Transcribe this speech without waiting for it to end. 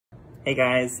Hey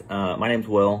guys, my name's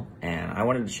Will, and I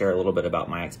wanted to share a little bit about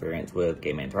my experience with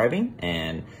Gay Man Thriving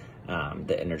and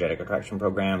the Energetic Attraction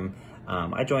Program.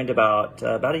 I joined about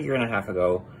a year and a half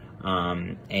ago,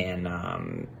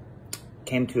 and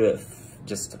came to it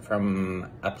just from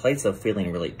a place of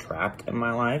feeling really trapped in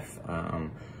my life, a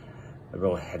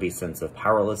real heavy sense of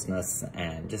powerlessness,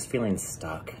 and just feeling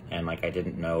stuck and like I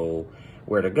didn't know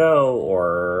where to go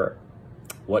or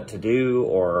what to do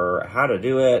or how to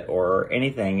do it or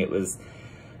anything. It was,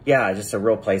 just a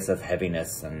real place of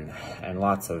heaviness and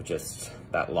lots of just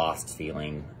that lost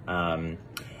feeling.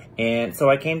 And so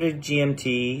I came to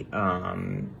GMT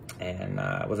and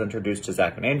was introduced to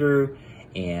Zach and Andrew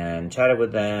and chatted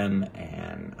with them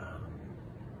and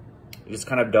just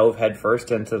kind of dove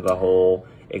headfirst into the whole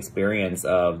experience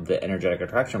of the Energetic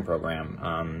Attraction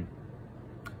Program,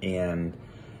 and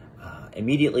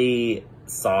immediately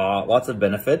saw lots of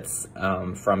benefits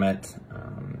from it,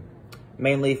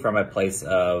 mainly from a place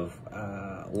of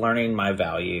learning my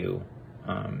value.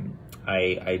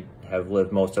 I have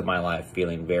lived most of my life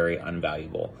feeling very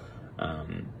unvaluable.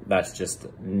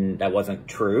 That wasn't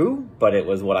true, but it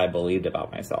was what I believed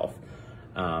about myself.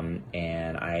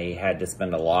 And I had to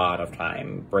spend a lot of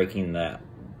time breaking that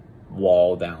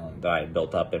wall down that I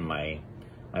built up in my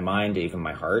mind, even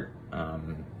my heart,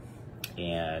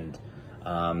 and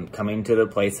coming to the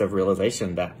place of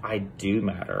realization that I do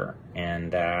matter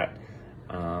and that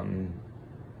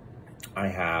I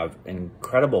have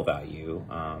incredible value,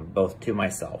 both to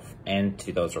myself and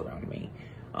to those around me,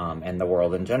 and the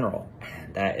world in general.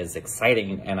 That is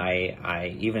exciting, and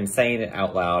I even saying it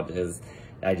out loud is,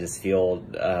 I just feel,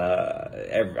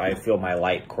 I feel my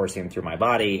light coursing through my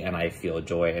body, and I feel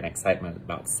joy and excitement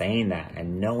about saying that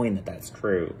and knowing that that's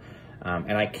true.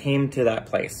 And I came to that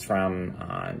place from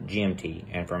GMT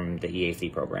and from the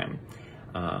EAC program,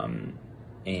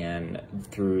 and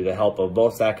through the help of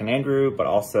both Zach and Andrew, but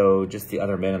also just the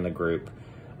other men in the group,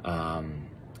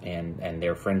 and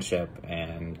their friendship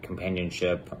and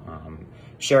companionship,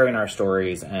 sharing our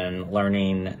stories and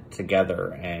learning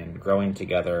together and growing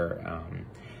together.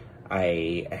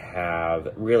 I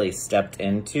have really stepped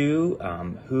into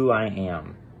who I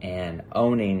am and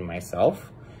owning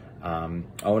myself.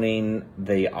 Owning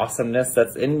the awesomeness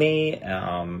that's in me.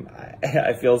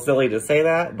 I feel silly to say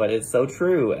that, but it's so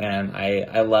true. And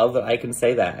I love that I can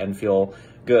say that and feel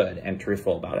good and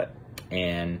truthful about it.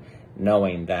 And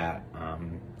knowing that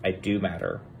I do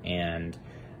matter, and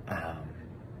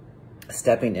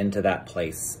stepping into that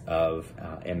place of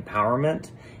empowerment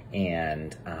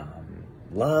and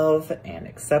love and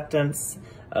acceptance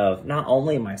of not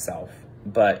only myself,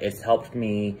 but it's helped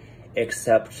me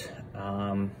accept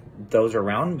those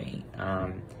around me,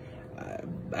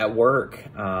 at work,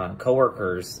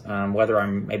 coworkers, whether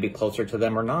I'm maybe closer to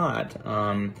them or not,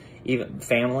 even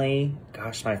family,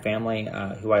 my family,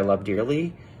 who I love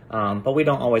dearly, but we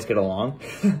don't always get along,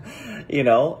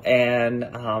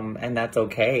 and that's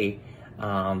okay.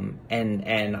 And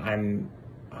I'm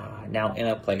now in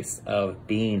a place of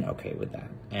being okay with that,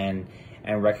 and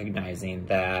recognizing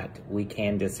that we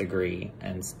can disagree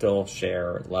and still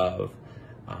share love,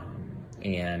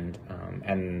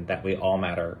 and that we all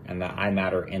matter, and that I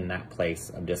matter in that place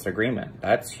of disagreement.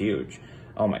 That's huge.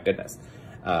 Oh my goodness.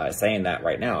 Saying that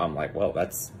right now, I'm like, well,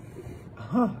 that's,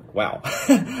 wow.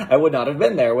 I would not have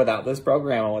been there without this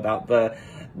program and without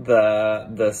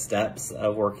the steps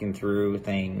of working through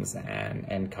things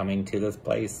and coming to this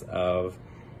place of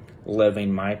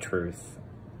living my truth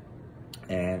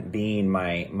and being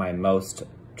my most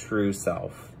true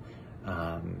self,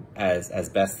 as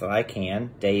best that I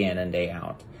can, day in and day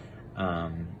out.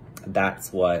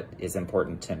 That's what is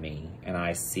important to me, and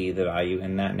I see the value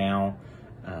in that now,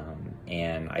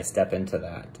 and I step into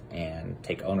that and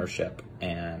take ownership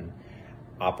and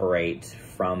operate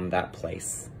from that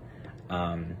place.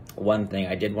 One thing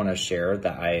I did want to share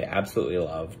that I absolutely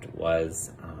loved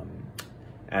was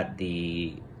at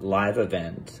the live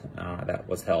event that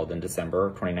was held in December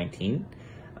of 2019.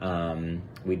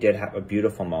 We did have a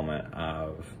beautiful moment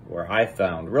of where I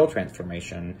found real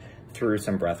transformation through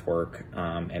some breath work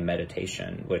and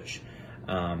meditation, which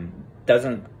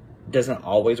doesn't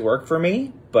always work for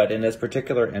me, but in this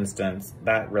particular instance,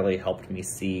 that really helped me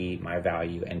see my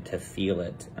value and to feel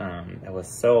it. It was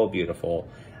so beautiful,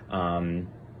 and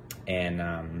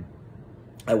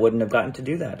I wouldn't have gotten to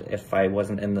do that if I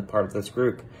wasn't in the part of this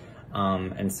group.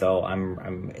 And so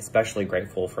I'm especially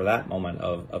grateful for that moment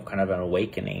of kind of an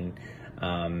awakening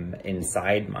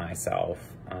inside myself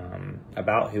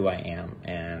about who I am,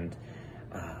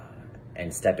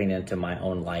 and stepping into my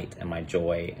own light and my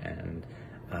joy and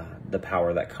the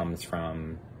power that comes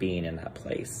from being in that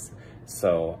place.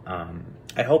 So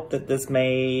I hope that this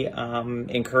may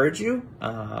encourage you,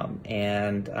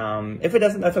 and if it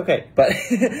doesn't, that's okay. But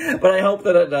but I hope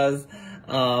that it does.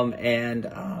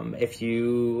 If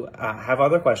you have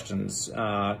other questions,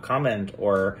 comment,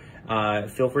 or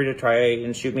feel free to try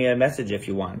and shoot me a message if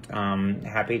you want.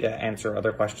 Happy to answer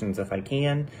other questions if I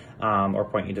can, or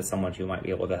point you to someone who might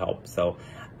be able to help. So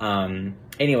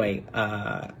anyway,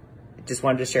 just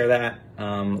wanted to share that.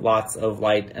 Lots of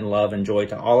light and love and joy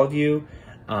to all of you,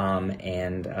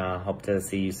 and hope to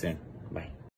see you soon.